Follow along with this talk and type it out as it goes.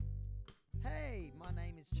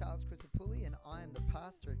is Charles Crisopulli and I am the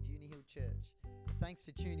pastor of Uni Hill Church. Thanks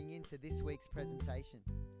for tuning in to this week's presentation.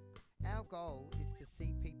 Our goal is to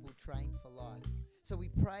see people trained for life. So we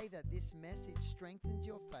pray that this message strengthens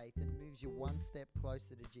your faith and moves you one step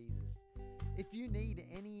closer to Jesus. If you need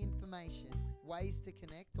any information, ways to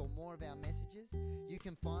connect, or more of our messages, you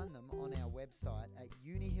can find them on our website at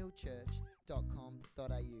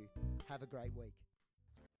unihillchurch.com.au. Have a great week.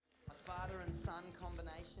 A father and son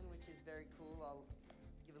combination, which is very cool. I'll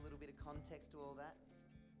give a little bit of context to all that.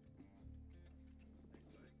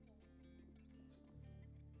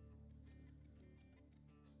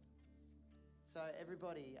 So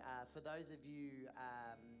everybody, for those of you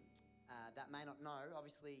that may not know,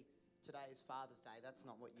 obviously today is Father's Day. That's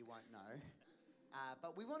not what you won't know.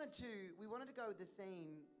 But we wanted to go with the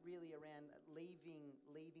theme really around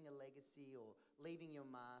leaving a legacy or leaving your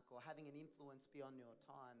mark or having an influence beyond your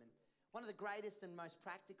time. And one of the greatest and most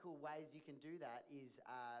practical ways you can do that is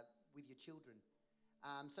with your children.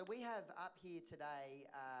 So we have up here today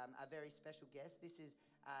a very special guest. This is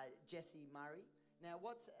Jesse Murray. Now,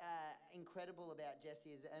 what's incredible about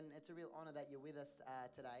Jesse is, and it's a real honour that you're with us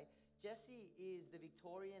today, Jesse is the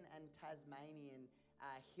Victorian and Tasmanian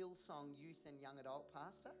Hillsong Youth and Young Adult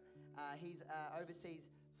Pastor. He's oversees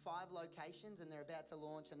 5 locations and they're about to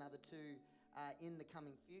launch another 2 in the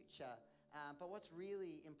coming future. But what's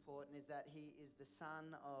really important is that he is the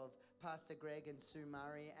son of Pastor Greg and Sue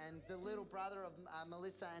Murray and the little brother of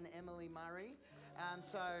Melissa and Emily Murray.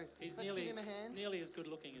 So he's let's give him a hand. Nearly as good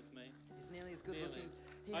looking as me. He's nearly as good looking.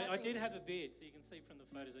 I did have a beard, so you can see from the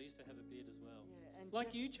photos I used to have a beard as well. Yeah, and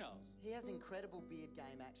like you, Charles. He has incredible beard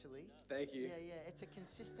game, actually. Thank you. Yeah, it's a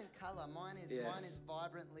consistent colour. Mine is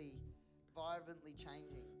vibrantly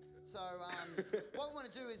changing. So what we want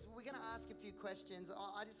to do is we're going to ask a few questions.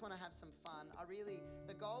 I just want to have some fun.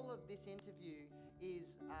 The goal of this interview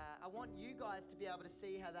is I want you guys to be able to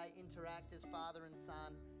see how they interact as father and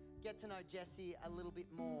son, get to know Jesse a little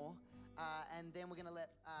bit more, and then we're going to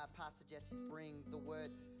let Pastor Jesse bring the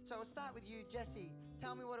word. So we'll start with you, Jesse.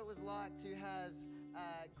 Tell me what it was like to have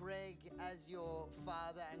Greg as your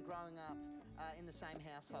father and growing up in the same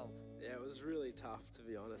household. Yeah, it was really tough, to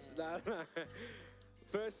be honest. No.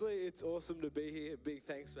 Firstly, it's awesome to be here. Big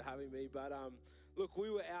thanks for having me. But look, we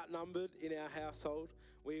were outnumbered in our household.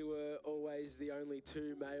 We were always the only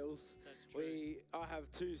 2 males. That's true. I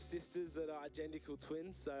have 2 sisters that are identical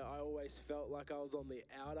twins, so I always felt like I was on the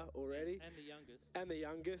outer already. And the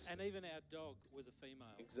youngest. And even our dog was a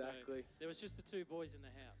female. Exactly. So there was just the 2 boys in the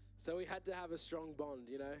house. So we had to have a strong bond,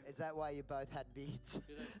 you know. Is that why you both had beards?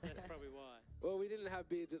 Yeah, that's probably why. Well, we didn't have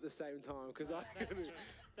beards at the same time because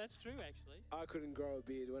That's true, actually. I couldn't grow a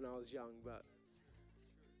beard when I was young, but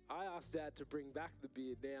I asked Dad to bring back the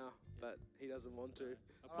beard now, but he doesn't want to.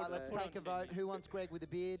 All right, let's take a vote. Who wants Greg with a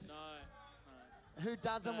beard? No. Who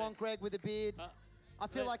doesn't want Greg with a beard? I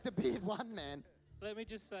feel like the beard won, man. Let me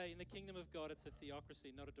just say, in the kingdom of God, it's a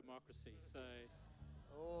theocracy, not a democracy. So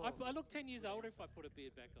I look 10 years older if I put a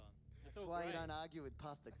beard back on. That's why you don't argue with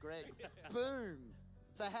Pastor Greg. Boom.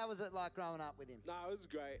 So how was it like growing up with him? No, it was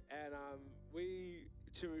great. And we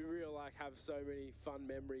have so many fun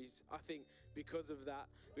memories. I think because of that,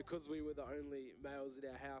 because we were the only males in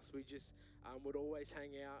our house, we just would always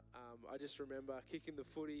hang out. I just remember kicking the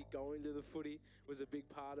footy, going to the footy was a big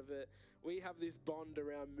part of it. We have this bond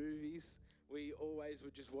around movies. We always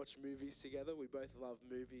would just watch movies together. We both love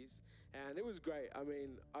movies. And it was great. I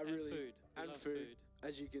mean, food. And food.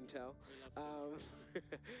 As you can tell.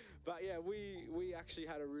 But yeah, we actually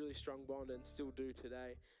had a really strong bond and still do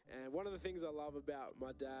today. And one of the things I love about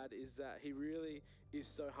my dad is that he really is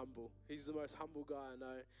so humble. He's the most humble guy I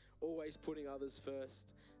know, always putting others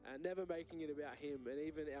first and never making it about him. And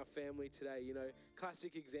even our family today, you know,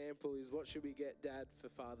 classic example is what should we get Dad for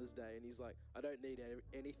Father's Day? And he's like, I don't need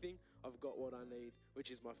anything. I've got what I need,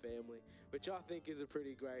 which is my family, which I think is a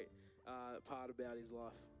pretty great part about his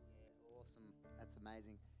life. Awesome. That's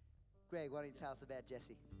amazing. Greg, why don't you tell us about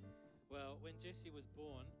Jesse? Well, when Jesse was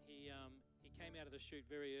born, he came out of the chute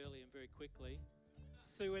very early and very quickly.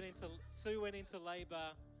 Sue went into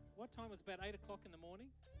labour. What time was it? About 8 o'clock in the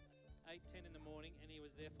morning? 8:10 in the morning, and he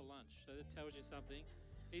was there for lunch. So that tells you something.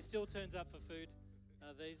 He still turns up for food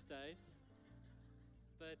these days.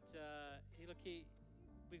 But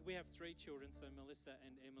we have 3 children, so Melissa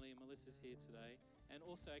and Emily, and Melissa's here today. And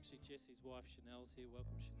also actually Jesse's wife, Chanel's here.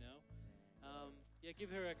 Welcome, Chanel.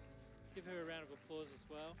 Give her a round of applause as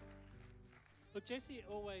well. Look, Jesse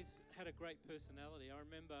always had a great personality. I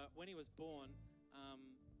remember when he was born,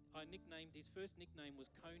 his first nickname was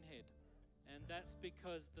Conehead. And that's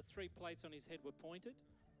because the 3 plates on his head were pointed.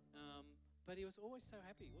 But he was always so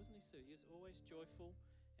happy, wasn't he, Sue? He was always joyful.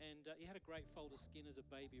 and he had a great fold of skin as a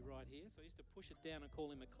baby right here. So I used to push it down and call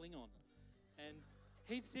him a Klingon. And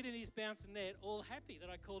he'd sit in his bouncing net all happy that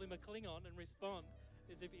I called him a Klingon and respond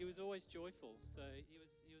as if he was always joyful. So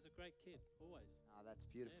he was a great kid, always. Oh, that's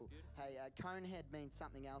beautiful. Yeah, beautiful. Hey, Conehead means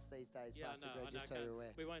something else these days, Yeah, Pastor I Greg, know, just so you're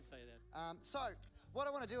aware. We won't say that. So what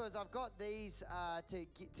I want to do is I've got these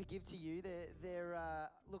to give to you. They're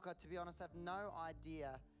look, to be honest, I have no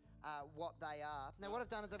idea what they are. Now, what I've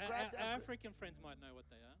done is I've grabbed... Our African friends might know what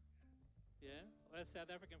they are. Yeah? Our South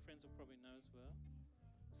African friends will probably know as well.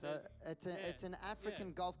 So it's an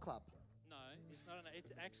African golf club. No, it's not.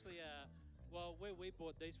 It's actually well, where we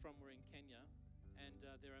bought these from were in Kenya, and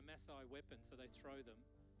they're a Maasai weapon, so they throw them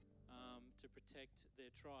to protect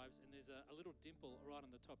their tribes. And there's a little dimple right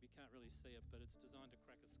on the top. You can't really see it, but it's designed to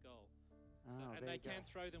crack a skull. And they can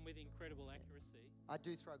throw them with incredible accuracy. I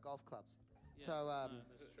do throw golf clubs. Yes, So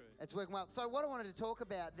that's true. it's working well. So what I wanted to talk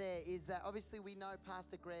about there is that obviously we know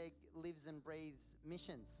Pastor Greg lives and breathes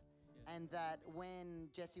missions. Yes. And that when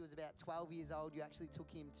Jesse was about 12 years old, you actually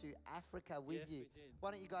took him to Africa with you. Yes, we did.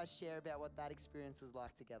 Why don't you guys share about what that experience was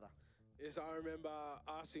like together? Yes, I remember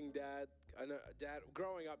asking Dad. I know Dad.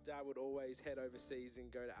 Growing up, Dad would always head overseas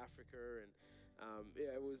and go to Africa, and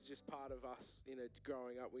yeah, it was just part of us. You know,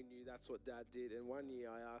 growing up, we knew that's what Dad did. And one year,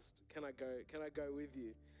 I asked, "Can I go? Can I go with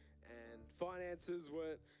you?" And finances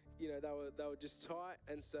weren't, you know, they were just tight.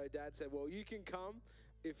 And so Dad said, "Well, you can come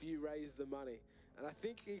if you raise the money." And I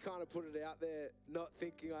think he kind of put it out there, not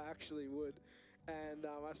thinking I actually would. And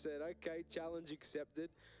I said, okay, challenge accepted.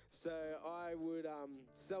 So I would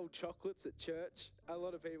sell chocolates at church. A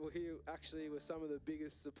lot of people here actually were some of the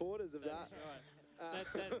biggest supporters of That's that.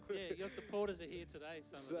 right. Yeah, your supporters are here today.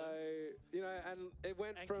 Some of them. So, you know, and it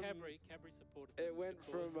went And from... Cabri supported It went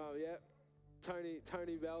the cause. from,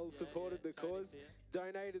 Tony Bell supported the Tony's cause, here.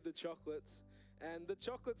 donated the chocolates. And the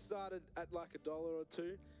chocolates started at like $1 or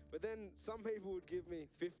 $2. But then some people would give me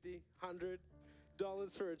 $50,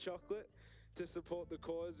 $100 for a chocolate to support the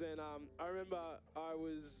cause. And I remember I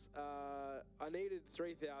needed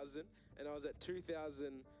 3,000 and I was at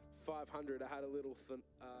 2,500. I had a little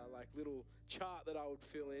little chart that I would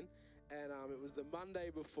fill in. And it was the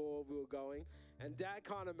Monday before we were going. And Dad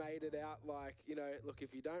kind of made it out like, you know, look,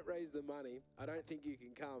 if you don't raise the money, I don't think you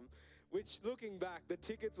can come. Which, looking back, the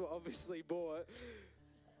tickets were obviously bought.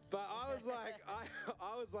 But I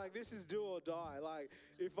was like, this is do or die. Like,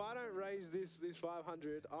 if I don't raise this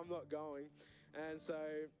 500, I'm not going. And so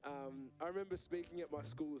I remember speaking at my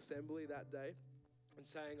school assembly that day and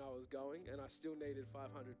saying I was going, and I still needed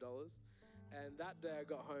 $500. And that day I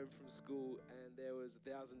got home from school, and there was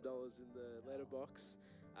 $1,000 in the letterbox,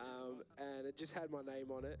 and it just had my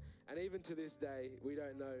name on it. And even to this day, we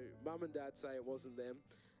don't know. Mum and Dad say it wasn't them,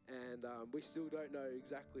 and we still don't know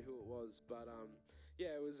exactly who it was. But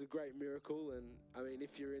yeah, it was a great miracle, and I mean,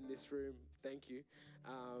 if you're in this room, thank you.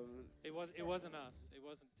 It wasn't us.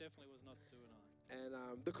 Definitely was not Sue and I.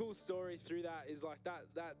 And the cool story through that is like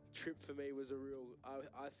that trip for me was a real,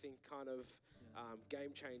 I think, kind of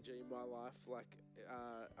game changer in my life. Like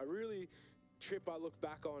a really trip I look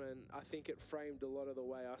back on, and I think it framed a lot of the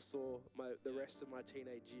way I saw the rest of my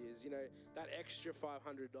teenage years. You know, that extra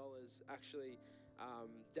 $500 actually,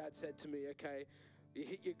 Dad said to me, okay, you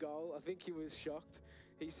hit your goal. I think he was shocked.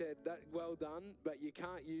 He said, well done, but you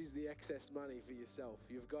can't use the excess money for yourself.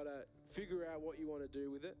 You've got to figure out what you want to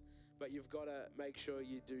do with it, but you've got to make sure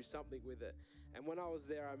you do something with it. And when I was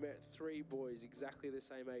there, I met 3 boys exactly the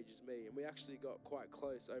same age as me, and we actually got quite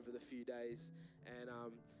close over the few days. And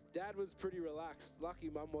Dad was pretty relaxed. Lucky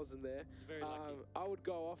Mum wasn't there. He's very lucky. I would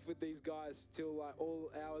go off with these guys till like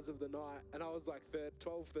all hours of the night, and I was like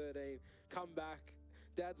 12, 13, come back.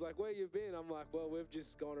 Dad's like, where you been? I'm like, well, we've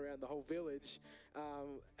just gone around the whole village.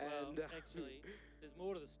 Actually, there's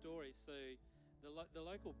more to the story. So the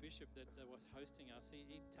local bishop that was hosting us,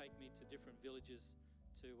 he'd take me to different villages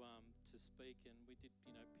to speak, and we did,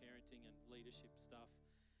 you know, parenting and leadership stuff.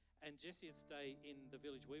 And Jesse would stay in the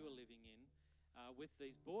village we were living in with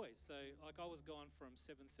these boys. So like I was gone from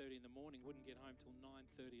 7:30 in the morning, wouldn't get home till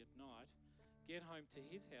 9:30 at night. Get home to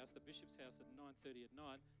his house, the bishop's house, at 9:30 at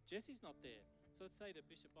night. Jesse's not there. So I'd say to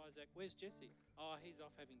Bishop Isaac, where's Jesse? Oh, he's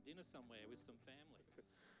off having dinner somewhere with some family.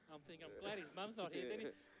 I'm thinking, I'm glad his mum's not here.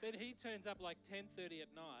 Then he turns up like 10:30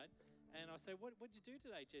 at night, and I say, what'd you do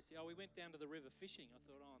today, Jesse? Oh, we went down to the river fishing. I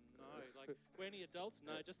thought, oh no, like, we're any adults?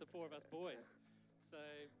 No, just the 4 of us boys. So,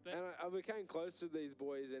 but and I became close with these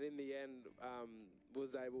boys, and in the end,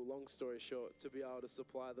 was able, long story short, to be able to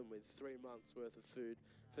supply them with 3 months worth of food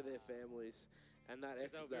for their families, and that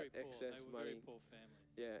excess money. They were very poor families.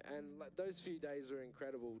 Yeah, and like, those few days were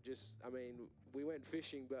incredible. Just, I mean, we went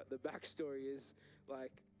fishing, but the backstory is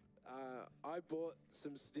like I bought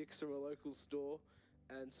some sticks from a local store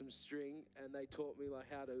and some string, and they taught me like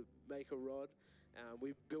how to make a rod.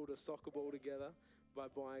 We built a soccer ball together by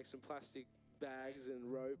buying some plastic bags and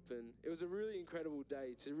rope, and it was a really incredible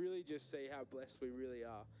day to really just see how blessed we really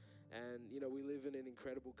are. And you know, we live in an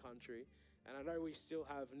incredible country, and I know we still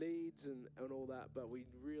have needs and all that, but we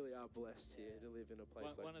really are blessed here to live in a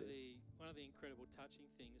place like this. One of the incredible touching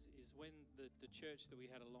things is when the church that we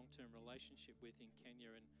had a long-term relationship with in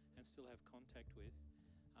Kenya and still have contact with,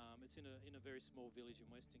 it's in a very small village in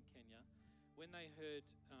Western Kenya. When they heard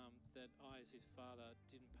that I, as his father,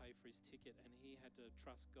 didn't pay for his ticket and he had to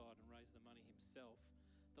trust God and raise the money himself,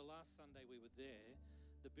 the last Sunday we were there,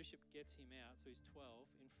 the bishop gets him out, so he's 12,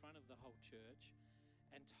 in front of the whole church,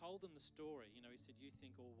 and told them the story. You know, he said, you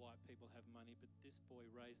think all white people have money, but this boy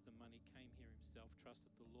raised the money, came here himself,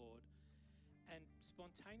 trusted the Lord. And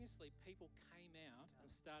spontaneously, people came out and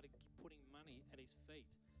started putting money at his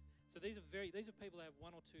feet. So these are people that have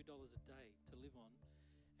 $1 or $2 a day to live on.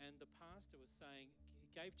 And the pastor was saying, he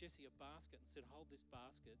gave Jesse a basket and said, hold this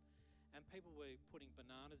basket. And people were putting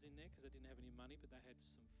bananas in there because they didn't have any money, but they had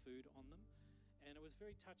some food on them. And it was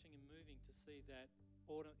very touching and moving to see that,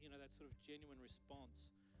 that sort of genuine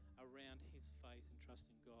response around his faith and trust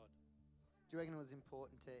in God. Do you reckon it was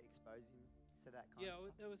important to expose him to that kind of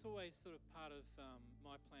stuff? Yeah, it was always sort of part of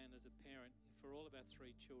my plan as a parent for all of our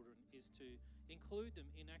 3 children is to include them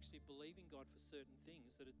in actually believing God for certain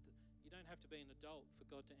things, that you don't have to be an adult for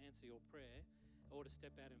God to answer your prayer or to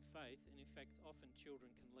step out in faith. And in fact, often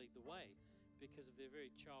children can lead the way because of their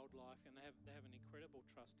very childlike, and they have an incredible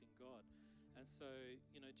trust in God. And so,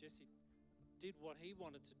 you know, Jesse did what he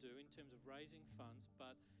wanted to do in terms of raising funds,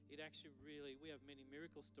 but it actually we have many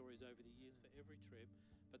miracle stories over the years for every trip,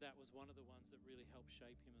 but that was one of the ones that really helped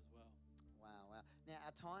shape him as well. Wow. Now,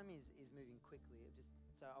 our time is moving quickly.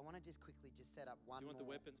 So I want to just quickly set up one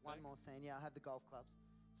more scene. Yeah, I have the golf clubs.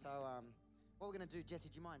 So what we're going to do,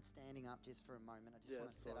 Jesse, do you mind standing up just for a moment? I just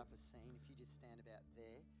want to set up a scene. If you just stand about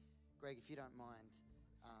there. Greg, if you don't mind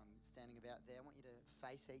standing about there, I want you to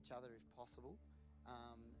face each other if possible.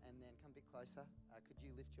 And then come a bit closer. Could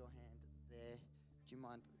you lift your hand there? Do you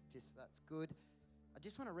mind? That's good. I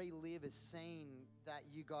just want to relive a scene that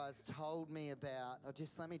you guys told me about.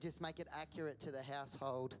 Let me just make it accurate to the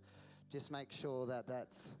household. Just make sure that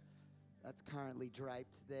that's currently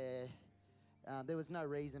draped there. There was no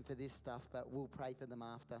reason for this stuff, but we'll pray for them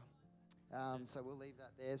after. So we'll leave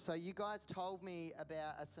that there. So you guys told me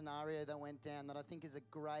about a scenario that went down that I think is a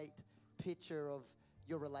great picture of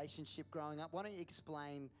your relationship growing up. Why don't you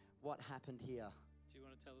explain what happened here? Do you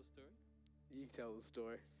want to tell the story? You tell the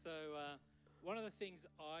story. So one of the things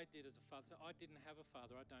I did as a father, so I didn't have a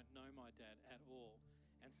father. I don't know my dad at all.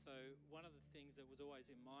 And so one of the things that was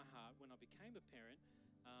always in my heart when I became a parent,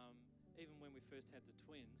 even when we first had the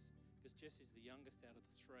twins, because Jesse's the youngest out of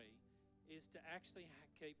the 3, is to actually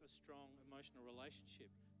keep a strong emotional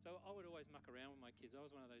relationship. So I would always muck around with my kids. I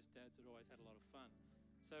was one of those dads that always had a lot of fun.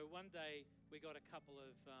 So one day we got a couple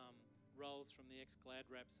of rolls from the ex-Glad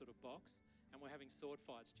Wrap sort of box, and we're having sword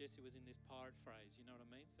fights. Jesse was in this pirate phrase, you know what I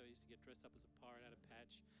mean? So he used to get dressed up as a pirate, had a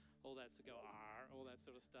patch, all that, so go, all that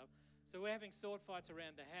sort of stuff. So we're having sword fights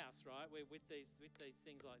around the house, right? We're with these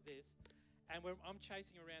things like this. And I'm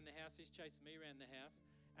chasing around the house, he's chasing me around the house.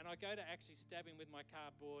 And I go to actually stab him with my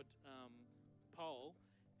cardboard pole.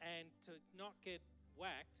 And to not get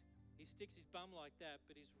whacked, he sticks his bum like that,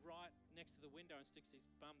 but he's right next to the window and sticks his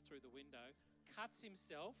bum through the window, cuts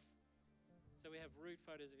himself. So we have rude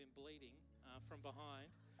photos of him bleeding from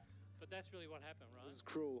behind. But that's really what happened, right? It was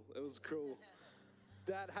cruel.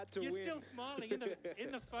 Dad had to win. You're still smiling in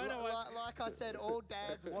the photo. Like I said, all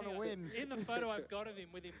dads want to win. In the photo I've got of him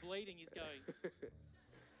with him bleeding, he's going.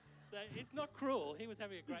 So it's not cruel. He was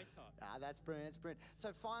having a great time. That's brilliant.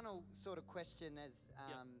 So final sort of question as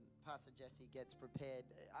Pastor Jesse gets prepared.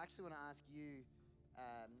 I actually want to ask you,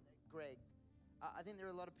 Greg. I think there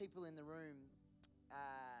are a lot of people in the room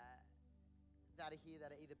that are here that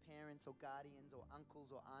are either parents or guardians or uncles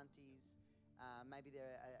or aunties. Maybe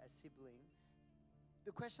they're a sibling. The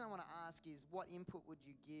question I want to ask is, what input would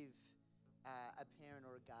you give a parent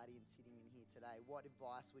or a guardian sitting in here today? What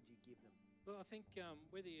advice would you give them? Well, I think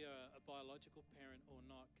whether you're a biological parent or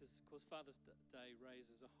not, because of course Father's Day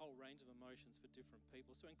raises a whole range of emotions for different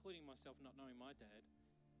people, so including myself not knowing my dad.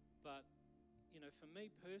 But, you know, for me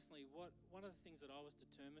personally, one of the things that I was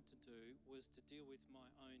determined to do was to deal with my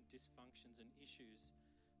own dysfunctions and issues.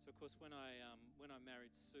 So of course when I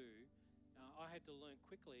married Sue, I had to learn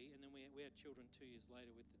quickly, and then we had children 2 years later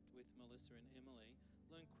with Melissa and Emily,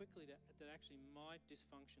 learn quickly that actually my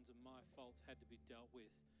dysfunctions and my faults had to be dealt with,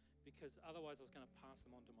 because otherwise I was going to pass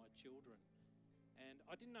them on to my children. And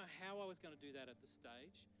I didn't know how I was going to do that at the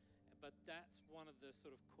stage, but that's one of the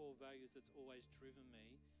sort of core values that's always driven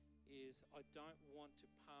me, is I don't want to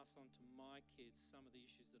pass on to my kids some of the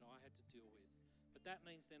issues that I had to deal with. But that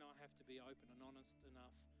means then I have to be open and honest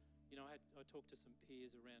enough. You know, I talked to some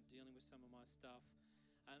peers around dealing with some of my stuff.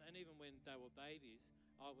 And even when they were babies,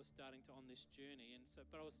 I was starting to on this journey.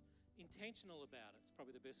 But I was intentional about it. It's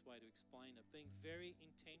probably the best way to explain it. Being very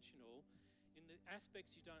intentional in the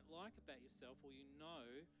aspects you don't like about yourself, or you know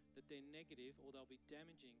that they're negative or they'll be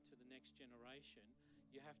damaging to the next generation.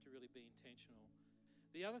 You have to really be intentional.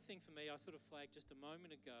 The other thing for me, I sort of flagged just a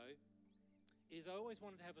moment ago, is I always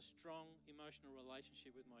wanted to have a strong emotional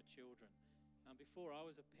relationship with my children. Before I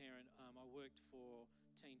was a parent, I worked for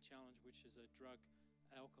Teen Challenge, which is a drug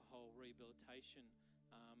alcohol rehabilitation,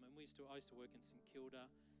 and I used to work in St Kilda.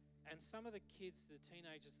 And some of the kids, the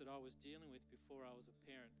teenagers that I was dealing with before I was a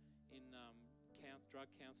parent in drug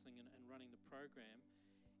counselling and running the program,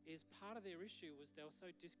 is part of their issue was they were so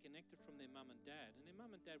disconnected from their mum and dad. And their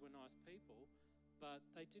mum and dad were nice people, but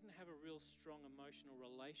they didn't have a real strong emotional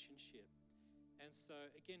relationship. And so,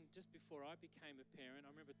 again, just before I became a parent, I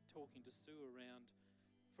remember talking to Sue around,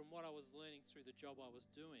 from what I was learning through the job I was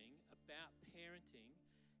doing, about parenting,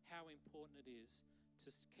 how important it is to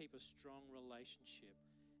keep a strong relationship.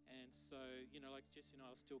 And so, you know, like Jesse and I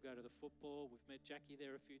will still go to the football. We've met Jackie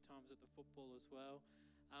there a few times at the football as well.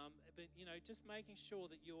 But, you know, just making sure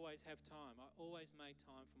that you always have time. I always made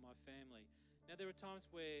time for my family. Now, there are times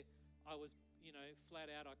where I was, you know, flat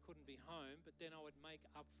out, I couldn't be home, but then I would make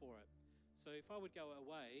up for it. So if I would go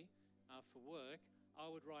away for work, I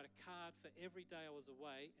would write a card for every day I was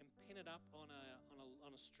away and pin it up on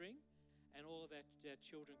a string, and all of our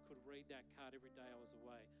children could read that card every day I was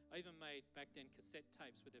away. I even made, back then, cassette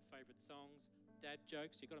tapes with their favourite songs, dad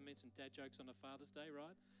jokes. You've got to mention dad jokes on a Father's Day,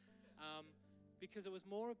 right? Because it was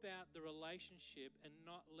more about the relationship and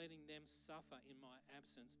not letting them suffer in my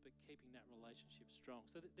absence, but keeping that relationship strong.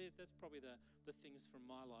 So that's probably the things from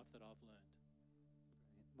my life that I've learned.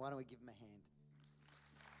 Why don't we give him a hand?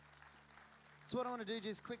 So what I want to do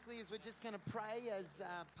just quickly is we're just going to pray as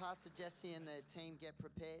Pastor Jesse and the team get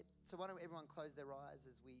prepared. So why don't everyone close their eyes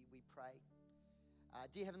as we pray.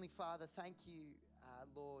 Dear Heavenly Father, thank you,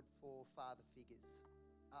 Lord, for father figures.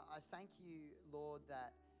 I thank you, Lord,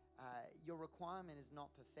 that your requirement is not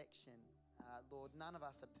perfection. Lord, none of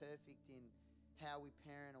us are perfect in how we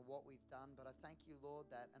parent or what we've done, but I thank you, Lord,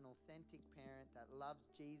 that an authentic parent that loves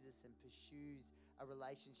Jesus and pursues a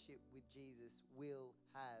relationship with Jesus will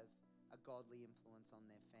have a godly influence on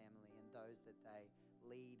their family and those that they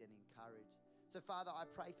lead and encourage. So, Father, I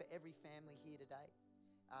pray for every family here today.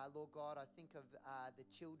 Lord God, I think of the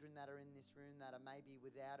children that are in this room that are maybe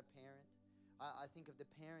without a parent. I think of the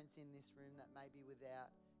parents in this room that may be without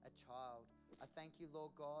a child. I thank you,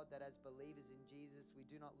 Lord God, that as believers in Jesus, we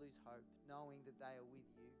do not lose hope, knowing that they are with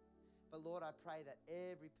you. But Lord, I pray that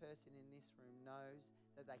every person in this room knows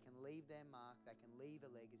that they can leave their mark, they can leave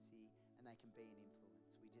a legacy, and they can be an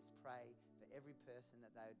influence. We just pray for every person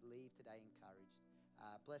that they would leave today encouraged.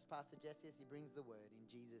 Bless Pastor Jesse as he brings the word. In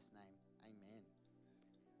Jesus' name, amen.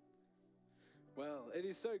 Well, it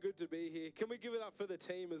is so good to be here. Can we give it up for the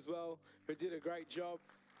team as well, who did a great job?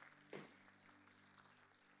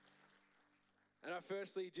 And I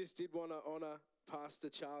firstly just did want to honour Pastor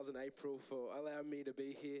Charles and April for allowing me to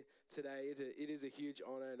be here today. It is a huge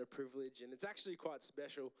honour and a privilege, and it's actually quite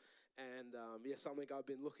special. And something I've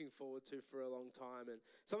been looking forward to for a long time. And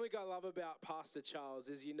something I love about Pastor Charles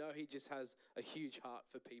is, you know, he just has a huge heart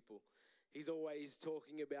for people. He's always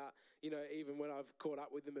talking about, you know, even when I've caught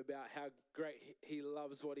up with him, about how great he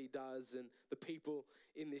loves what he does and the people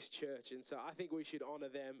in this church. And so I think we should honour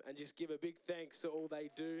them and just give a big thanks to all they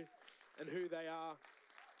do and who they are.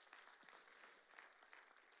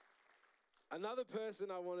 Another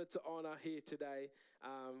person I wanted to honour here today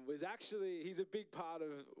was actually, he's a big part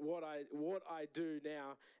of what I do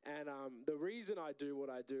now, and the reason I do what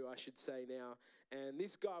I do, I should say now. And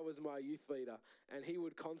this guy was my youth leader, and he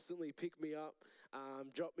would constantly pick me up,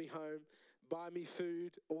 drop me home, buy me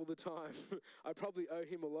food all the time. I probably owe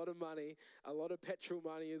him a lot of money, a lot of petrol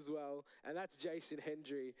money as well, and that's Jason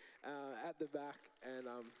Hendry at the back. And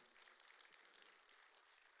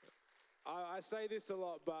I say this a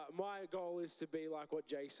lot, but my goal is to be like what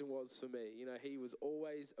Jason was for me. You know, he was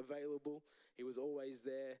always available. He was always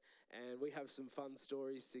there, and we have some fun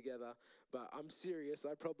stories together. But I'm serious,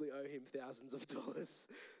 I probably owe him thousands of dollars.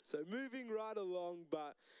 So moving right along,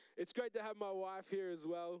 but it's great to have my wife here as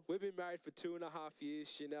well. We've been married for 2.5 years,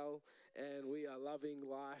 Chanel, and we are loving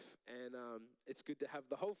life. And it's good to have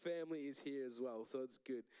the whole family is here as well, so it's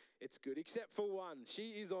good. It's good, except for one. She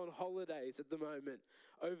is on holidays at the moment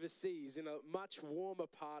overseas in a much warmer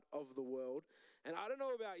part of the world. And I don't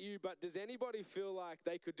know about you, but does anybody feel like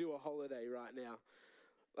they could do a holiday right now?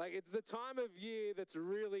 Like, it's the time of year that's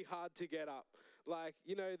really hard to get up. Like,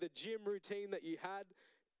 you know, the gym routine that you had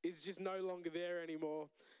is just no longer there anymore.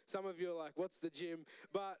 Some of you are like, what's the gym?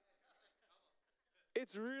 But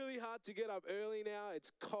it's really hard to get up early now.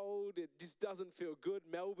 It's cold. It just doesn't feel good.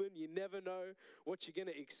 Melbourne, you never know what you're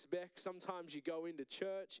going to expect. Sometimes you go into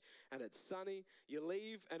church and it's sunny. You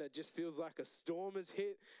leave and it just feels like a storm has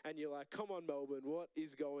hit. And you're like, come on, Melbourne, what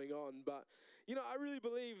is going on? But, you know, I really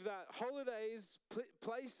believe that holidays,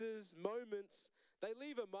 places, moments, they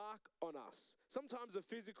leave a mark on us. Sometimes a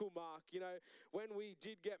physical mark. You know, when we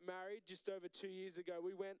did get married just over 2 years ago,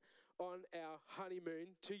 we went on our honeymoon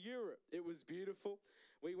to Europe. It was beautiful.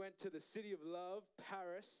 We went to the city of love,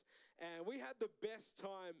 Paris, and we had the best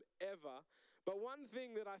time ever. But one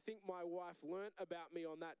thing that I think my wife learnt about me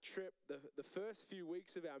on that trip, the first few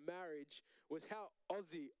weeks of our marriage, was how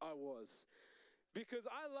Aussie I was. Because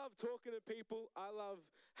I love talking to people, I love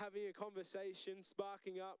having a conversation,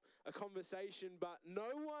 sparking up a conversation, but no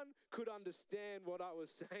one could understand what I was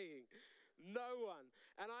saying. No one.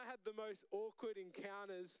 And I had the most awkward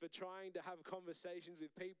encounters for trying to have conversations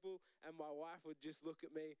with people, and my wife would just look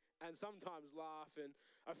at me and sometimes laugh. And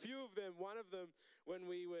a few of them, one of them, when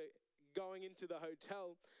we were going into the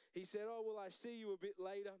hotel, he said, oh, well, I see you a bit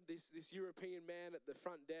later, this European man at the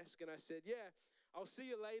front desk. And I said, yeah, I'll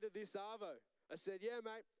see you later this arvo. I said, yeah,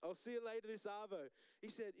 mate, I'll see you later this arvo. He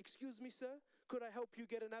said, excuse me, sir, could I help you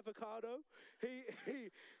get an avocado?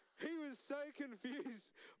 He was so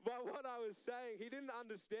confused by what I was saying. He didn't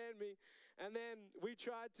understand me. And then we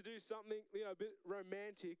tried to do something, you know, a bit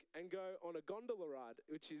romantic and go on a gondola ride,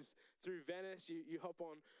 which is through Venice. You hop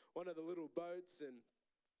on one of the little boats. And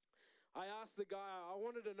I asked the guy, I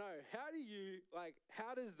wanted to know,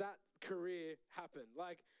 how does that career happen?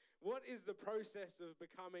 Like, what is the process of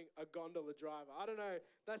becoming a gondola driver? I don't know.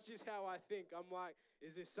 That's just how I think. I'm like,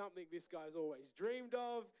 is this something this guy's always dreamed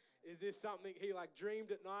of? Is this something he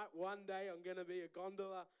dreamed at night? One day I'm going to be a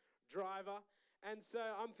gondola driver. And so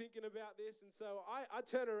I'm thinking about this. And so I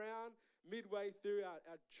turn around midway through our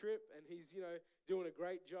trip, and he's, you know, doing a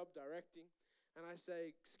great job directing. And I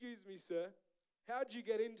say, excuse me, sir, how'd you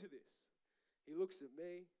get into this? He looks at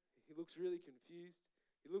me. He looks really confused.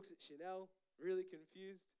 He looks at Chanel, really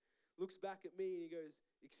confused. Looks back at me and he goes,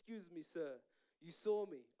 excuse me, sir, you saw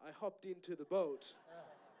me. I hopped into the boat.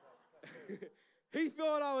 He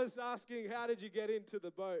thought I was asking, how did you get into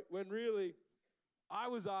the boat? When really, I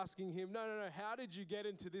was asking him, no, how did you get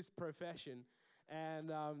into this profession? And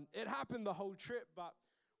it happened the whole trip. But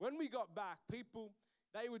when we got back, people,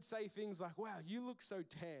 they would say things like, wow, you look so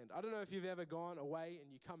tanned. I don't know if you've ever gone away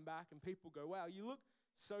and you come back and people go, wow, you look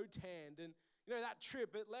so tanned. And you know, that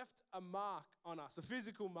trip, it left a mark on us, a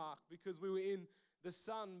physical mark, because we were in the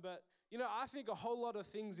sun. But, you know, I think a whole lot of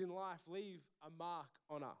things in life leave a mark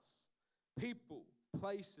on us. People,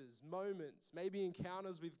 places, moments, maybe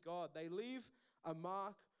encounters with God, they leave a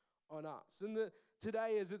mark on us. And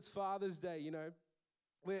today, as it's Father's Day, you know,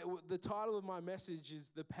 the title of my message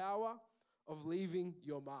is The Power of Leaving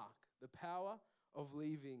Your Mark. The power of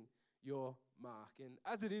leaving your mark. And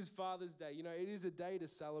as it is Father's Day, you know, it is a day to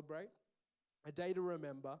celebrate, a day to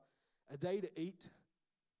remember, a day to eat,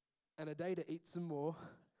 and a day to eat some more,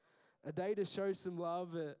 a day to show some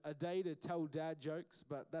love, a day to tell dad jokes,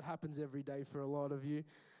 but that happens every day for a lot of you.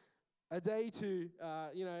 A day to,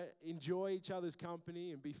 enjoy each other's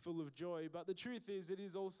company and be full of joy. But the truth is, it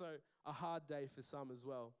is also a hard day for some as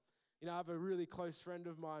well. You know, I have a really close friend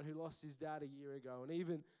of mine who lost his dad a year ago, and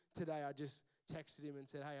even today I just texted him and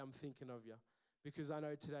said, hey, I'm thinking of you, because I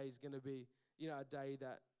know today is going to be, you know, a day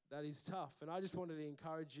that is tough. And I just wanted to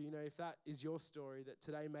encourage you, you know, if that is your story, that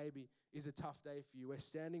today maybe is a tough day for you. We're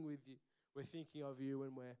standing with you. We're thinking of you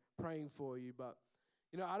and we're praying for you. But,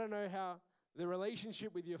 you know, I don't know how the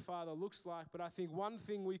relationship with your father looks like, but I think one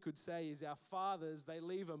thing we could say is our fathers, they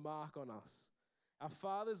leave a mark on us. Our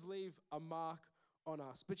fathers leave a mark on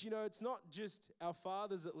us. But, you know, it's not just our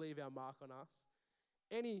fathers that leave our mark on us.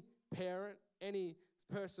 Any parent, any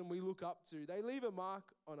person we look up to, they leave a mark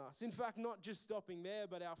on us. In fact, not just stopping there,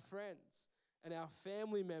 but our friends and our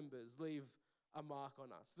family members leave a mark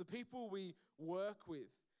on us. The people we work with,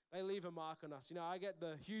 they leave a mark on us. You know, I get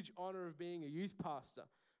the huge honor of being a youth pastor.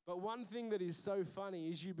 But one thing that is so funny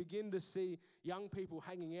is you begin to see young people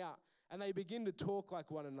hanging out and they begin to talk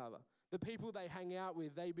like one another. The people they hang out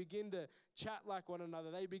with, they begin to chat like one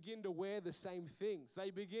another. They begin to wear the same things. They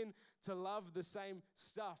begin to love the same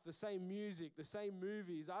stuff, the same music, the same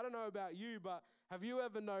movies. I don't know about you, but have you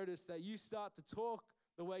ever noticed that you start to talk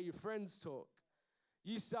the way your friends talk?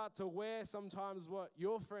 You start to wear sometimes what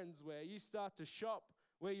your friends wear. You start to shop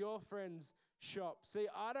where your friends shop. See,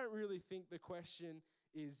 I don't really think the question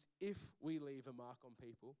is if we leave a mark on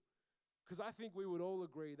people, because I think we would all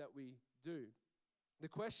agree that we do. The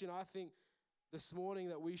question I think this morning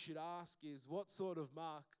that we should ask is, what sort of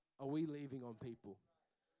mark are we leaving on people?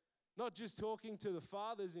 Not just talking to the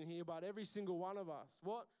fathers in here, but every single one of us.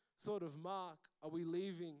 What sort of mark are we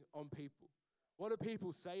leaving on people? What do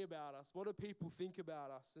people say about us? What do people think about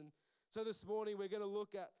us? And so this morning we're going to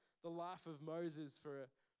look at the life of Moses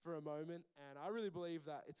for a moment, and I really believe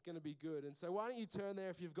that it's going to be good. And so why don't you turn there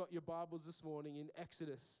if you've got your Bibles this morning in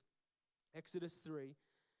Exodus 3,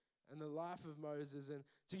 and the life of Moses. And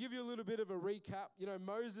to give you a little bit of a recap,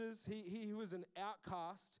 Moses, he was an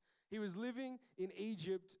outcast. He was living in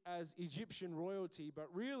Egypt as Egyptian royalty, but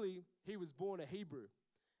really he was born a Hebrew.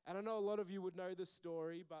 And I know a lot of you would know this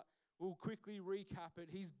story, but we'll quickly recap it.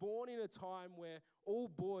 He's born in a time where all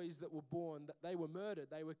boys that were born, they were murdered,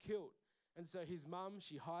 they were killed. And so his mum,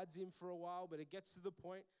 she hides him for a while, but it gets to the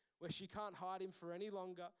point where she can't hide him for any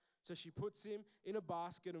longer. So she puts him in a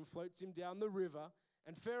basket and floats him down the river.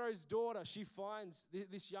 And Pharaoh's daughter, she finds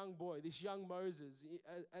this young boy, this young Moses,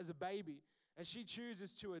 as a baby, and she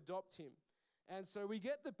chooses to adopt him. And so we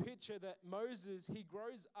get the picture that Moses, he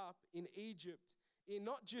grows up in Egypt, in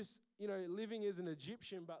not just, living as an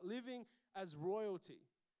Egyptian, but living as royalty.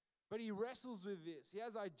 But he wrestles with this. He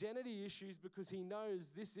has identity issues because he knows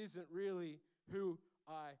this isn't really who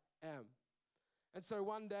I am. And so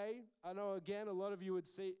one day, I know again a lot of you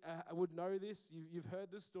would know this. You've heard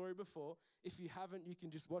this story before. If you haven't, you can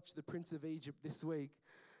just watch The Prince of Egypt this week.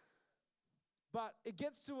 But it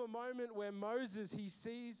gets to a moment where Moses, he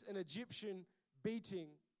sees an Egyptian beating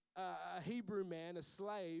a Hebrew man, a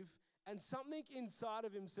slave, and something inside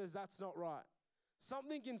of him says that's not right.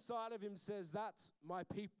 Something inside of him says that's my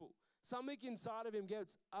people. Something inside of him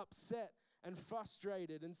gets upset and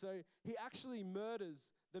frustrated, and so he actually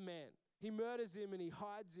murders the man. He murders him and he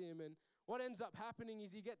hides him, and what ends up happening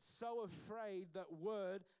is he gets so afraid that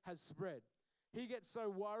word has spread. He gets so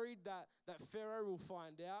worried that Pharaoh will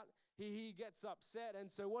find out. He gets upset,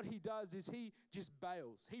 and so what he does is he just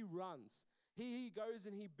bails. He runs. He goes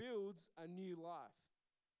and he builds a new life.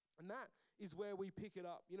 And that is where we pick it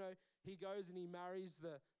up. He goes and he marries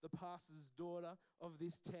the pastor's daughter of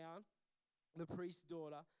this town, the priest's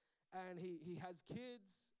daughter, and he has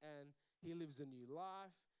kids, and he lives a new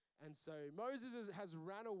life. And so Moses has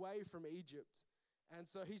ran away from Egypt, and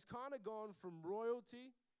so he's kind of gone from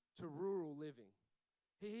royalty to rural living.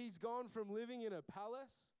 He's gone from living in a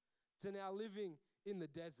palace to now living in the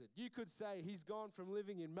desert. You could say he's gone from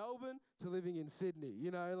living in Melbourne to living in Sydney,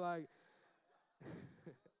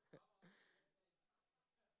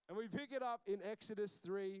 And we pick it up in Exodus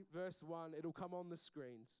 3, verse 1. It'll come on the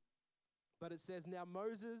screens. But it says, "Now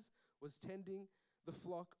Moses was tending the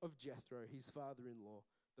flock of Jethro, his father-in-law,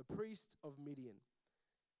 the priest of Midian.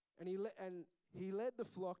 And he led the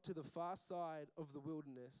flock to the far side of the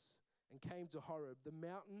wilderness and came to Horeb, the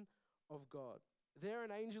mountain of God. There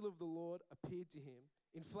an angel of the Lord appeared to him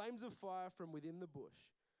in flames of fire from within the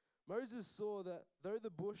bush. Moses saw that though the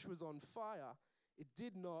bush was on fire, it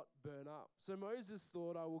did not burn up. So Moses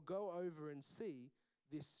thought, I will go over and see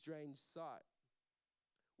this strange sight,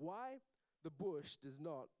 why the bush does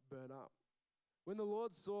not burn up. When the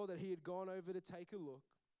Lord saw that he had gone over to take a look,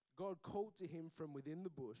 God called to him from within the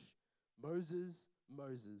bush, Moses,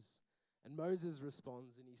 Moses. And Moses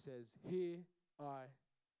responds and he says, here I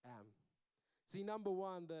am. See, number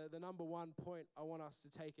one, the number one point I want us to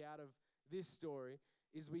take out of this story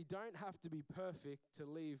is we don't have to be perfect to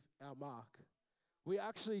leave our mark. We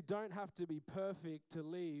actually don't have to be perfect to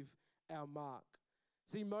leave our mark.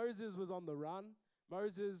 See, Moses was on the run.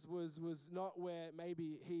 Moses was not where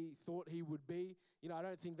maybe he thought he would be. I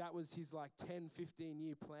don't think that was his 10,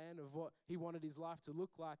 15-year plan of what he wanted his life to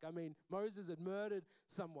look like. I mean, Moses had murdered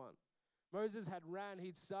someone. Moses had ran.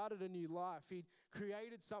 He'd started a new life. He'd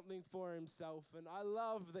created something for himself. And I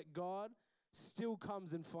love that God still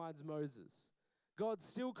comes and finds Moses. God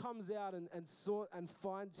still comes out and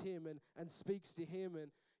finds him and speaks to him.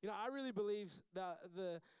 And I really believe that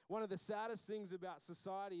one of the saddest things about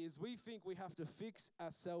society is we think we have to fix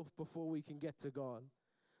ourselves before we can get to God.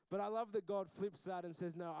 But I love that God flips that and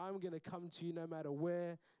says, no, I'm going to come to you no matter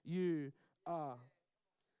where you are.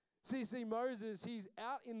 See, Moses, he's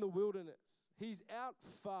out in the wilderness. He's out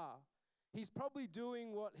far. He's probably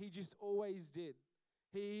doing what he just always did.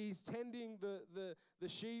 He's tending the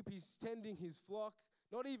sheep. He's tending his flock.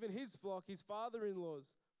 Not even his flock, his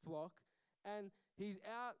father-in-law's flock. And he's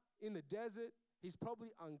out in the desert. He's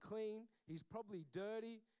probably unclean. He's probably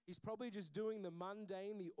dirty. He's probably just doing the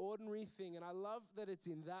mundane, the ordinary thing. And I love that it's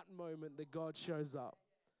in that moment that God shows up.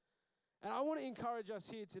 And I want to encourage us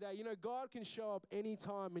here today. You know, God can show up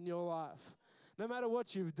anytime in your life. No matter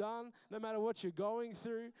what you've done, no matter what you're going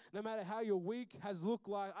through, no matter how your week has looked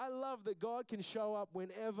like, I love that God can show up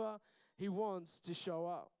whenever He wants to show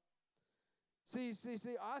up. See,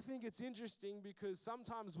 I think it's interesting because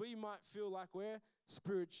sometimes we might feel like we're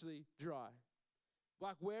spiritually dry,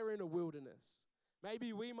 like we're in a wilderness.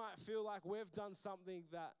 Maybe we might feel like we've done something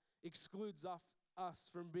that excludes us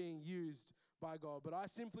from being used by God. But I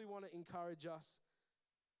simply want to encourage us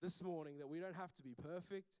this morning that we don't have to be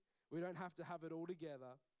perfect. We don't have to have it all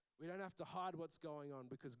together. We don't have to hide what's going on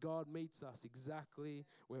because God meets us exactly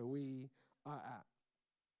where we are at.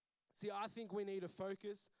 See, I think we need to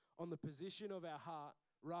focus on the position of our heart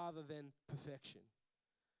rather than perfection.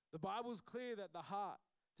 The Bible's clear that the heart,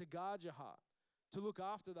 to guard your heart, to look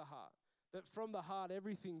after the heart, that from the heart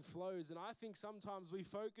everything flows. And I think sometimes we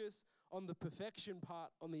focus on the perfection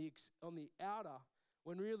part, on the outer,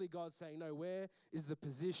 when really God's saying, no, where is the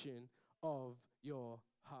position of your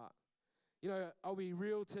heart? You know, I'll be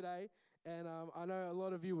real today, and I know a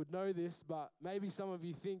lot of you would know this, but maybe some of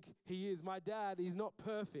you think he is. My dad is not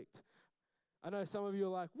perfect. I know some of you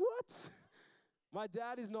are like, what? My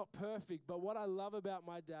dad is not perfect, but what I love about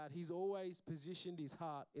my dad, he's always positioned his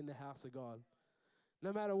heart in the house of God.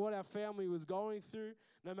 No matter what our family was going through,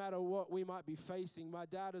 no matter what we might be facing, my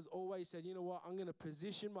dad has always said, you know what, I'm going to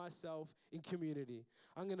position myself in community.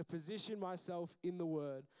 I'm going to position myself in the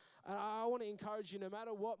Word. And I want to encourage you, no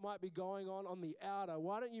matter what might be going on the outer,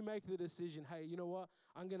 why don't you make the decision, hey, you know what,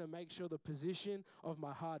 I'm going to make sure the position of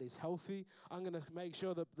my heart is healthy. I'm going to make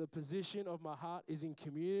sure that the position of my heart is in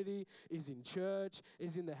community, is in church,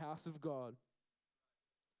 is in the house of God.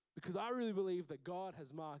 Because I really believe that God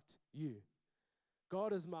has marked you.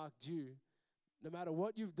 God has marked you. No matter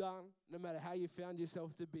what you've done, no matter how you found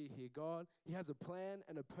yourself to be here, God, He has a plan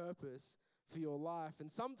and a purpose for your life.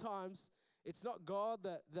 And sometimes it's not God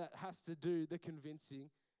that has to do the convincing.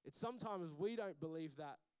 It's sometimes we don't believe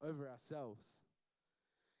that over ourselves.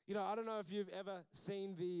 You know, I don't know if you've ever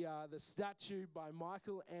seen the statue by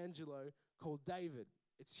Michelangelo called David.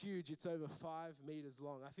 It's huge. It's over 5 meters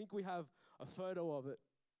long. I think we have a photo of it.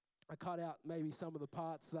 I cut out maybe some of the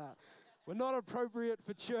parts that were not appropriate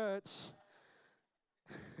for church.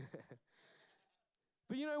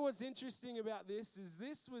 But you know what's interesting about this is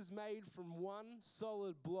this was made from one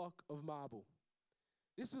solid block of marble.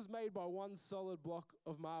 This was made by one solid block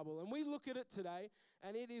of marble. And we look at it today,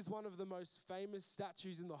 and it is one of the most famous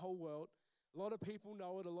statues in the whole world. A lot of people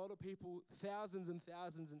know it. A lot of people, thousands and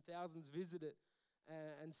thousands and thousands visit it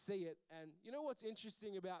and see it. And you know what's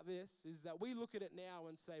interesting about this is that we look at it now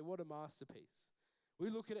and say, what a masterpiece. We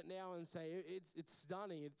look at it now and say, it's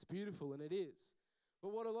stunning, it's beautiful, and it is.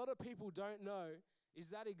 But what a lot of people don't know is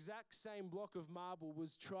that exact same block of marble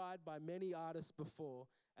was tried by many artists before,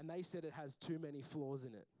 and they said it has too many flaws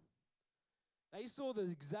in it. They saw the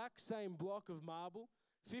exact same block of marble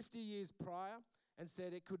 50 years prior and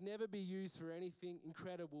said it could never be used for anything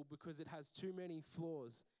incredible because it has too many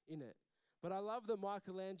flaws in it. But I love that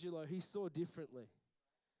Michelangelo, he saw differently.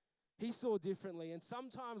 He saw differently, and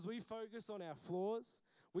sometimes we focus on our flaws,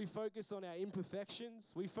 we focus on our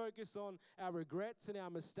imperfections, we focus on our regrets and our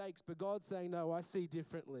mistakes, but God's saying, no, I see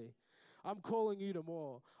differently. I'm calling you to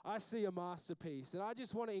more. I see a masterpiece, and I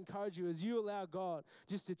just want to encourage you as you allow God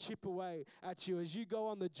just to chip away at you, as you go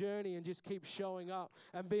on the journey and just keep showing up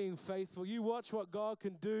and being faithful. You watch what God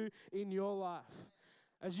can do in your life.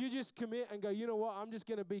 As you just commit and go, you know what, I'm just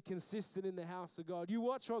going to be consistent in the house of God. You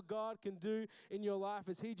watch what God can do in your life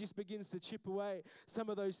as He just begins to chip away some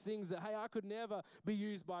of those things that, hey, I could never be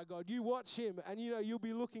used by God. You watch Him and, you know, you'll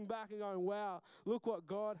be looking back and going, wow, look what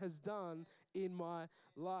God has done in my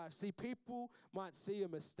life. See, people might see a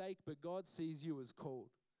mistake, but God sees you as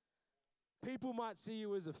called. People might see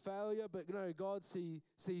you as a failure, but no, God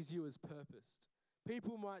sees you as purposed.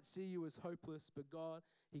 People might see you as hopeless, but God,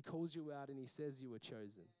 He calls you out and He says you were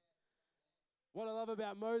chosen. What I love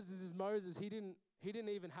about Moses is he didn't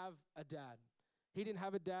even have a dad. He didn't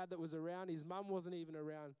have a dad that was around. His mum wasn't even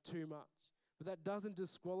around too much. But that doesn't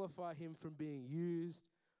disqualify him from being used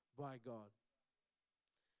by God.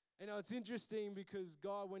 You know, it's interesting because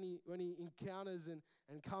God, when he encounters and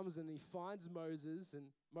comes and He finds Moses, and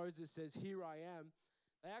Moses says, here I am,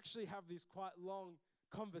 they actually have this quite long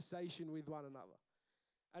conversation with one another.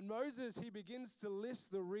 And Moses, he begins to list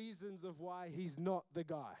the reasons of why he's not the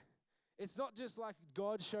guy. It's not just like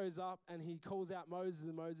God shows up and He calls out Moses,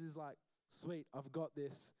 and Moses is like, sweet, I've got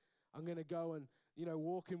this. I'm going to go and, you know,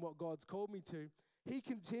 walk in what God's called me to. he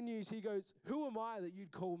continues, he goes, who am I that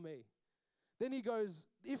you'd call me? Then he goes,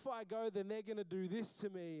 if I go, then they're going to do this to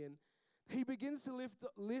me. And he begins to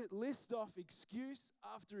list off excuse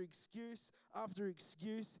after excuse after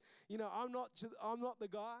excuse. You know, I'm not the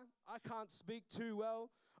guy. I can't speak too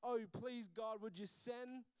well. Oh, please, God, would you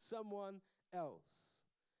send someone else?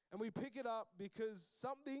 And we pick it up because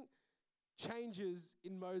something changes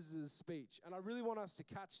in Moses' speech. And I really want us to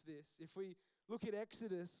catch this. If we look at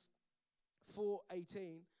Exodus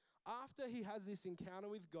 4:18, after he has this encounter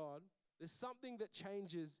with God, there's something that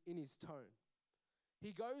changes in his tone.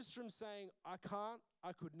 He goes from saying, I can't,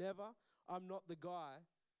 I could never, I'm not the guy.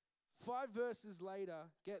 5 verses later,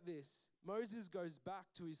 get this, Moses goes back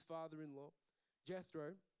to his father-in-law,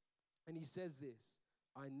 Jethro, and he says this,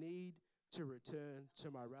 I need to return to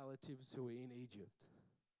my relatives who are in Egypt.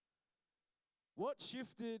 What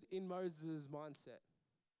shifted in Moses' mindset?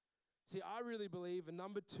 See, I really believe, and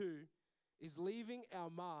number 2, is leaving our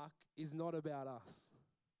mark is not about us.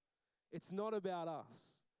 It's not about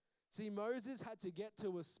us. See, Moses had to get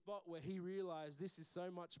to a spot where he realized this is so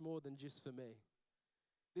much more than just for me.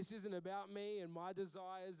 This isn't about me and my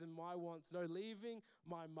desires and my wants. No, leaving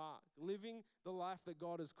my mark, living the life that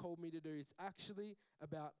God has called me to do, it's actually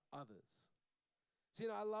about others. See,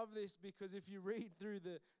 and I love this because if you read through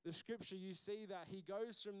the scripture, you see that he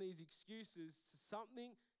goes from these excuses to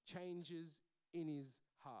something changes in his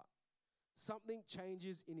heart. Something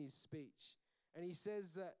changes in his speech. And he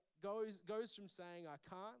says that goes from saying, I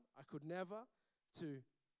can't, I could never, to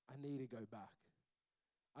I need to go back.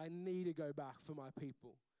 I need to go back for my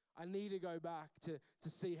people. I need to go back to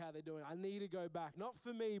see how they're doing. I need to go back, not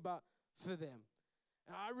for me, but for them.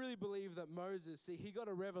 And I really believe that Moses, see, he got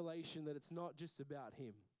a revelation that it's not just about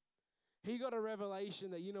him. He got a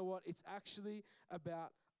revelation that, you know what, it's actually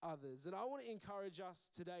about others. And I want to encourage us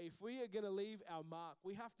today, if we are going to leave our mark,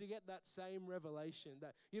 we have to get that same revelation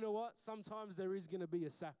that, you know what, sometimes there is going to be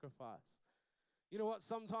a sacrifice. You know what,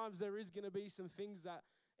 sometimes there is going to be some things that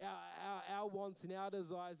our wants and our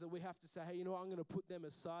desires that we have to say, hey, you know what, I'm going to put them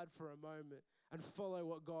aside for a moment and follow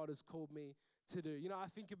what God has called me to do. You know, I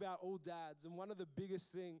think about all dads, and one of the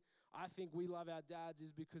biggest thing I think we love our dads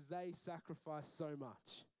is because they sacrifice so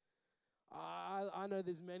much. I know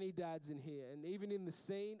there's many dads in here, and even in the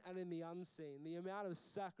seen and in the unseen, the amount of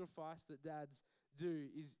sacrifice that dads do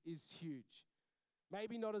is huge.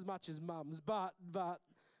 Maybe not as much as mums, but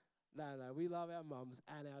no, we love our mums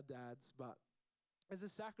and our dads, but as a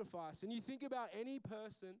sacrifice. And you think about any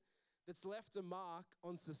person that's left a mark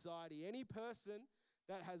on society, any person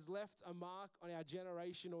that has left a mark on our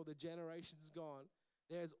generation or the generations gone,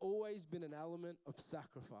 there's always been an element of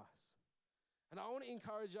sacrifice. And I want to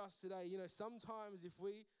encourage us today, you know, sometimes if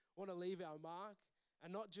we want to leave our mark,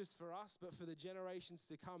 and not just for us, but for the generations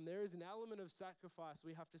to come, there is an element of sacrifice.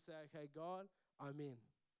 We have to say, okay, God, I'm in.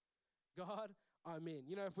 God, I'm in.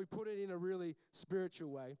 You know, if we put it in a really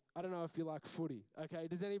spiritual way, I don't know if you like footy, okay?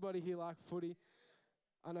 Does anybody here like footy?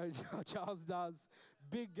 I know Charles does.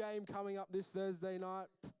 Big game coming up this Thursday night.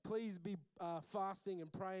 Please be fasting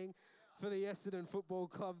and praying for the Essendon Football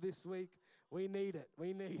Club this week. We need it.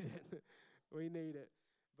 We need it. We need it.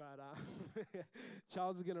 But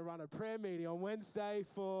Charles is going to run a prayer meeting on Wednesday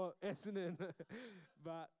for Essendon.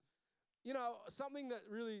 But, you know, something that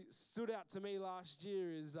really stood out to me last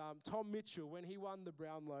year is Tom Mitchell, when he won the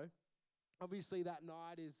Brownlow. Obviously that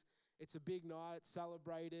night it's a big night. It's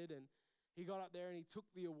celebrated. And he got up there and he took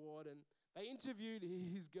the award. And they interviewed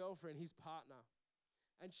his girlfriend, his partner.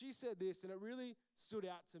 And she said this, and it really stood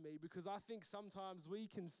out to me because I think sometimes we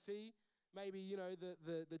can see maybe, you know,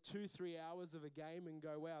 the 2-3 hours of a game and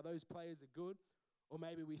go, wow, those players are good. Or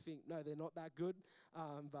maybe we think, no, they're not that good,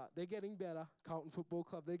 but they're getting better. Carlton Football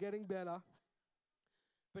Club, they're getting better.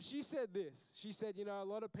 But she said this. She said, you know, a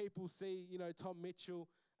lot of people see, you know, Tom Mitchell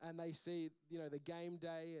and they see, you know, the game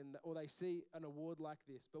day or they see an award like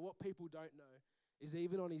this. But what people don't know is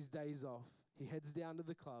even on his days off, he heads down to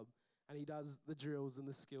the club and he does the drills and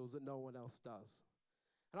the skills that no one else does.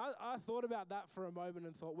 And I thought about that for a moment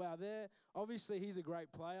and thought, wow, obviously he's a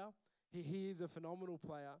great player. He is a phenomenal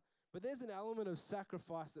player. But there's an element of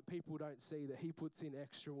sacrifice that people don't see, that he puts in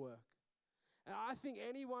extra work. And I think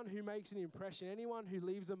anyone who makes an impression, anyone who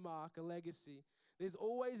leaves a mark, a legacy, there's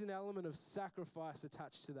always an element of sacrifice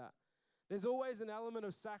attached to that. There's always an element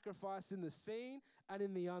of sacrifice in the seen and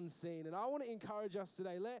in the unseen. And I want to encourage us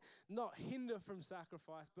today, let not hinder from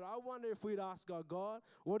sacrifice, but I wonder if we'd ask God,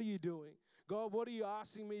 what are you doing? God, what are you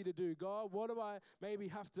asking me to do? God, what do I maybe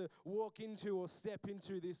have to walk into or step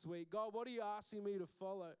into this week? God, what are you asking me to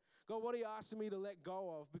follow? God, what are you asking me to let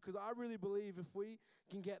go of? Because I really believe if we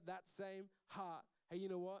can get that same heart, hey, you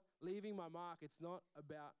know what? Leaving my mark, it's not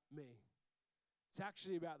about me. It's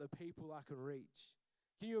actually about the people I can reach.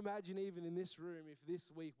 Can you imagine even in this room if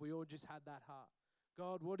this week we all just had that heart?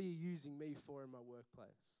 God, what are you using me for in my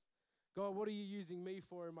workplace? God, what are you using me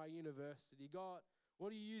for in my university? God,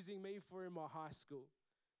 what are you using me for in my high school?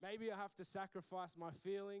 Maybe I have to sacrifice my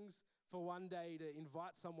feelings for one day to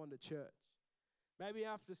invite someone to church. Maybe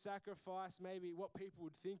I have to sacrifice maybe what people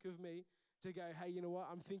would think of me to go, hey, you know what?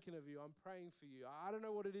 I'm thinking of you. I'm praying for you. I don't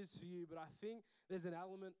know what it is for you, but I think there's an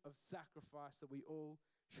element of sacrifice that we all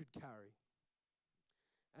should carry.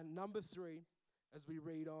 And number 3, as we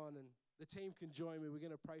read on, and the team can join me, we're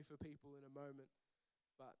going to pray for people in a moment.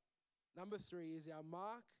 But number 3 is our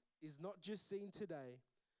mark is not just seen today,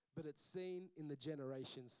 but it's seen in the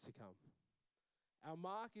generations to come. Our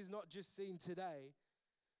mark is not just seen today,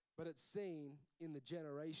 but it's seen in the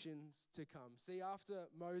generations to come. See, after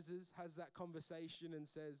Moses has that conversation and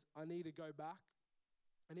says, I need to go back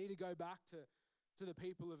to the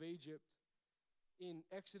people of Egypt, in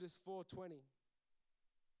Exodus 4:20,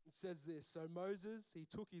 it says this, so Moses, he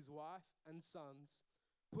took his wife and sons,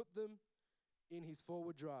 put them in his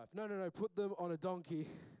forward drive. Put them on a donkey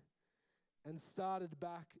and started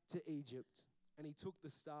back to Egypt. And he took the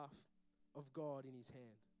staff of God in his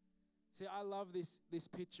hand. See, I love this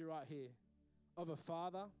picture right here of a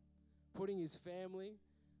father putting his family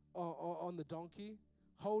on the donkey,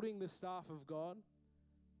 holding the staff of God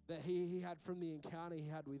that he had from the encounter he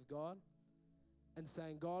had with God, and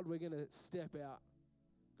saying, God, we're going to step out.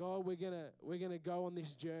 God, we're gonna go on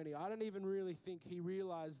this journey. I don't even really think he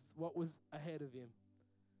realized what was ahead of him.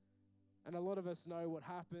 And a lot of us know what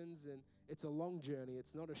happens, and it's a long journey.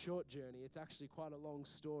 It's not a short journey. It's actually quite a long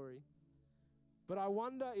story. But I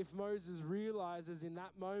wonder if Moses realizes in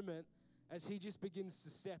that moment, as he just begins to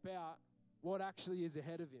step out, what actually is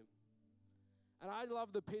ahead of him. And I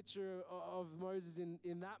love the picture of Moses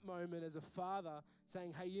in that moment as a father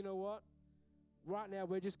saying, hey, you know what? Right now,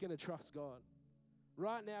 we're just going to trust God.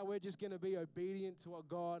 Right now, we're just going to be obedient to what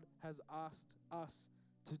God has asked us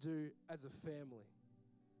to do as a family.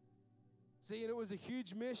 See, and it was a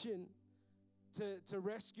huge mission to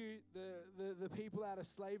rescue the people out of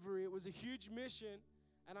slavery. It was a huge mission,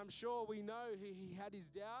 and I'm sure we know he had his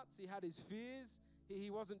doubts, he had his fears, he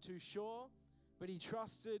wasn't too sure, but he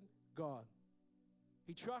trusted God.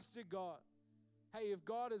 He trusted God. Hey, if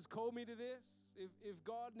God has called me to this, if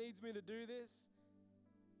God needs me to do this,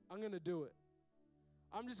 I'm going to do it.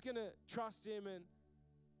 I'm just going to trust him. And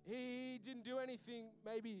he didn't do anything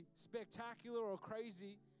maybe spectacular or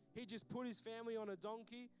crazy. He just put his family on a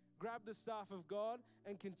donkey, grabbed the staff of God,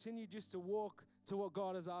 and continued just to walk to what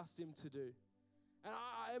God has asked him to do. And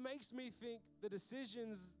it makes me think the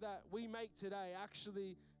decisions that we make today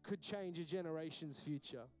actually could change a generation's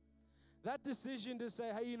future. That decision to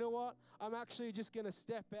say, hey, you know what? I'm actually just going to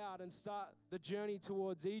step out and start the journey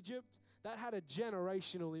towards Egypt, that had a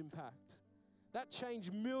generational impact. That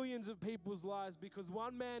changed millions of people's lives because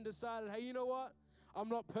one man decided, hey, you know what? I'm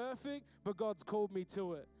not perfect, but God's called me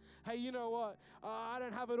to it. Hey, you know what? I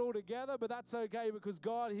don't have it all together, but that's okay because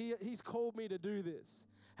God, He's called me to do this.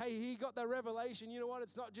 Hey, he got that revelation. You know what?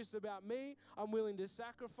 It's not just about me. I'm willing to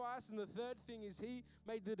sacrifice. And the third thing is he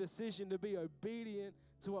made the decision to be obedient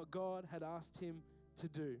to what God had asked him to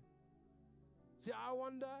do. See, I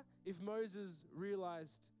wonder if Moses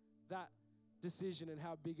realized that decision and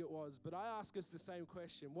how big it was. But I ask us the same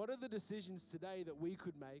question. What are the decisions today that we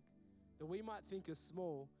could make that we might think are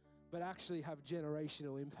small, but actually have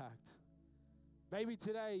generational impact? Maybe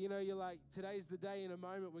today, you're like, today's the day. In a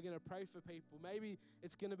moment, we're going to pray for people. Maybe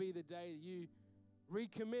it's going to be the day that you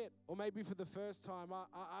recommit, or maybe for the first time,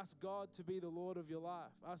 I ask God to be the Lord of your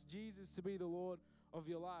life. Ask Jesus to be the Lord of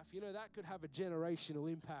your life. That could have a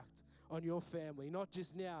generational impact on your family, not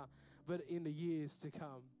just now, but in the years to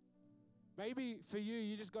come. Maybe for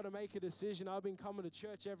you just got to make a decision. I've been coming to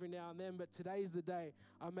church every now and then, but today's the day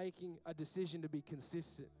I'm making a decision to be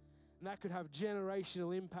consistent. And that could have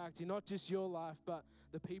generational impact in not just your life, but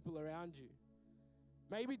the people around you.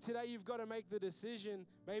 Maybe today you've got to make the decision,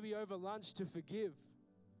 maybe over lunch, to forgive.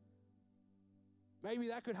 Maybe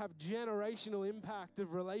that could have generational impact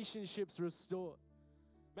of relationships restored.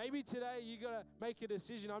 Maybe today you got to make a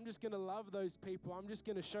decision, I'm just going to love those people. I'm just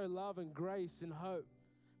going to show love and grace and hope.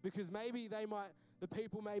 Because maybe the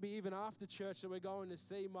people maybe even after church that we're going to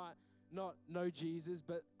see might not know Jesus,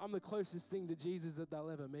 but I'm the closest thing to Jesus that they'll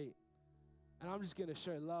ever meet. And I'm just going to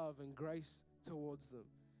show love and grace towards them.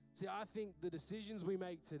 See, I think the decisions we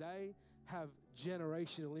make today have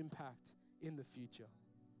generational impact in the future.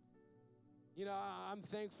 I'm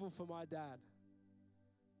thankful for my dad.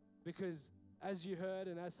 Because as you heard,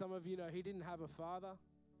 and as some of you know, he didn't have a father,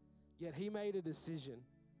 yet he made a decision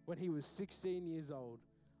when he was 16 years old.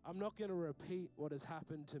 I'm not going to repeat what has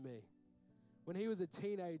happened to me. When he was a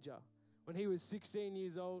teenager, when he was 16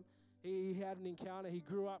 years old, he had an encounter. He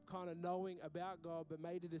grew up kind of knowing about God, but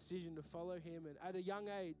made a decision to follow him. And at a young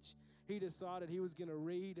age, he decided he was going to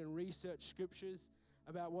read and research scriptures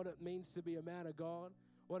about what it means to be a man of God,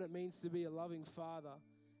 what it means to be a loving father.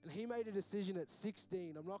 And he made a decision at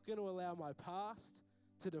 16. I'm not going to allow my past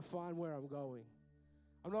to define where I'm going.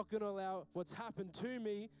 I'm not going to allow what's happened to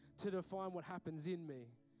me to define what happens in me.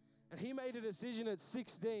 And he made a decision at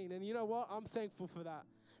 16. And you know what? I'm thankful for that.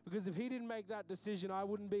 Because if he didn't make that decision, I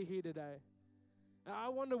wouldn't be here today. And I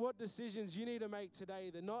wonder what decisions you need to make today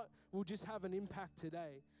that not will just have an impact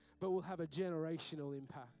today, but will have a generational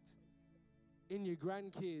impact in your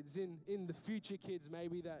grandkids, in the future kids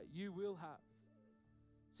maybe that you will have.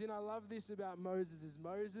 See, and I love this about Moses, is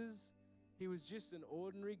Moses, he was just an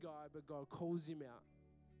ordinary guy, but God calls him out.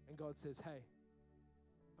 And God says, hey,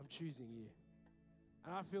 I'm choosing you.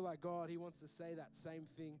 And I feel like God, he wants to say that same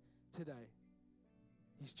thing today.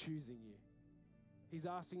 He's choosing you. He's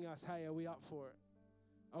asking us, hey, are we up for it?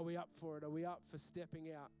 Are we up for it? Are we up for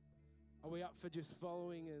stepping out? Are we up for just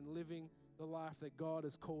following and living the life that God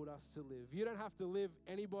has called us to live? You don't have to live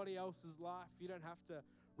anybody else's life. You don't have to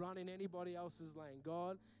run in anybody else's lane.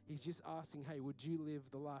 God, he's just asking, hey, would you live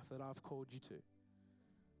the life that I've called you to?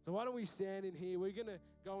 So why don't we stand in here? We're going to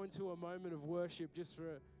go into a moment of worship just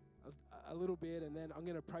for a little bit, and then I'm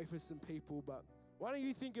going to pray for some people. But why don't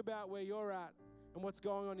you think about where you're at and what's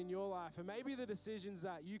going on in your life, and maybe the decisions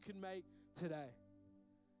that you can make today.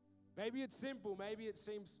 Maybe it's simple, maybe it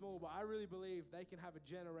seems small, but I really believe they can have a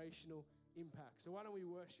generational impact. So why don't we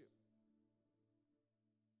worship?